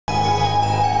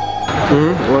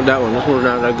Well, that one. This one's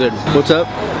not that good. What's up?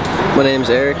 My name's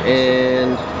Eric,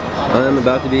 and I'm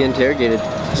about to be interrogated.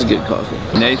 It's good coffee.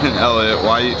 Nathan Elliott,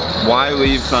 why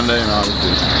leave Sunday and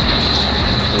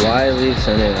Odyssey? Why leave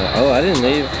Sunday? Oh, I didn't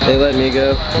leave. They let me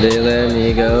go. They let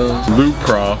me go.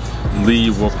 Lee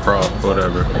Woprof,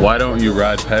 whatever. Why don't you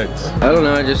ride pegs? I don't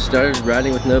know. I just started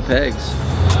riding with no pegs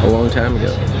a long time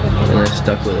ago, and I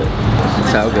stuck with it.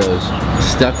 That's how it goes.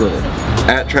 Stuck with it.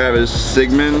 At Travis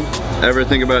Sigmund, ever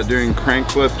think about doing crank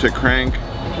flip to crank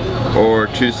or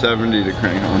 270 to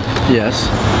crank on? Yes.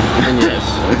 And yes.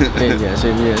 And yes.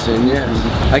 And yes. And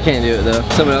yes. I can't do it though.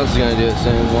 Someone else is gonna do it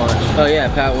soon. Watch. Oh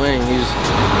yeah, Pat Wing.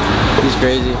 He's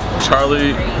crazy.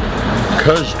 Charlie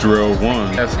Kuzdrill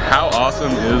won. That's how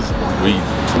awesome is weed?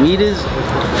 Weed is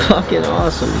fucking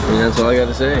awesome. I mean, that's all I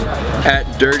gotta say.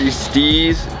 At Dirty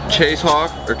Steez, Chase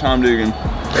Hawk or Tom Dugan?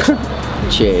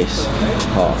 Chase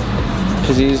Hawk.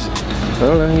 Cause I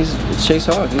don't know, it's Chase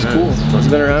Hawk. He's cool. He's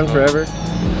been around forever.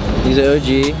 He's an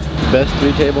OG. Best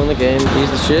 3 table in the game. He's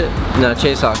the shit. Nah,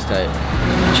 Chase Hawk's tight.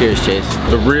 Cheers, Chase.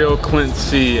 The real Clint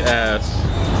C asks,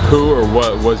 who or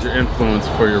what was your influence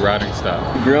for your riding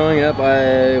style? Growing up,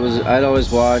 I'd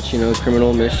always watch, you know,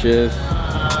 Criminal Mischief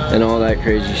and all that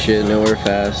crazy shit. Nowhere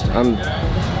Fast. I'm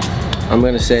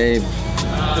gonna say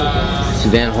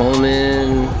Van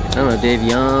Holman. I don't know, Dave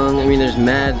Young. I mean,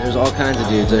 there's all kinds of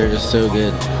dudes that are just so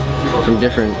good from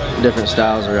different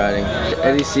styles of riding.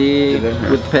 Eddie C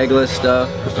with pegless stuff.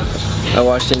 I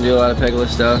watched him do a lot of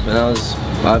pegless stuff, and I was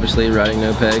obviously riding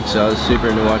no pegs, so I was super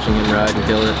into watching him ride and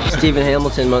kill it. Stephen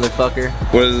Hamilton, motherfucker.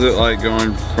 What is it like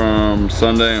going from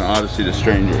Sunday and Odyssey to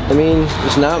Stranger? I mean,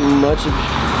 it's not much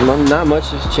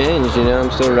has changed, you know.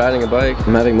 I'm still riding a bike.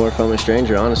 I'm having more fun with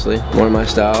Stranger, honestly. More my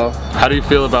style. How do you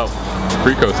feel about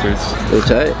free coasters? They're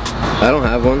tight. I don't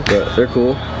have one, but they're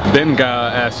cool. Ben Ga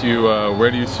asks you,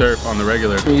 where do you surf on the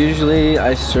regular? Usually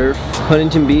I surf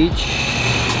Huntington Beach,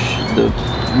 the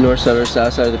north side or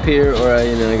south side of the pier, or I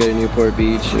go to Newport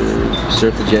Beach or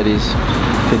surf the jetties,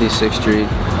 56th Street,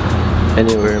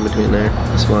 anywhere in between there.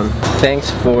 It's fun. Thanks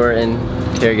for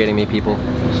interrogating me, people.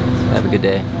 Have a good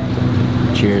day.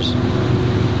 Cheers.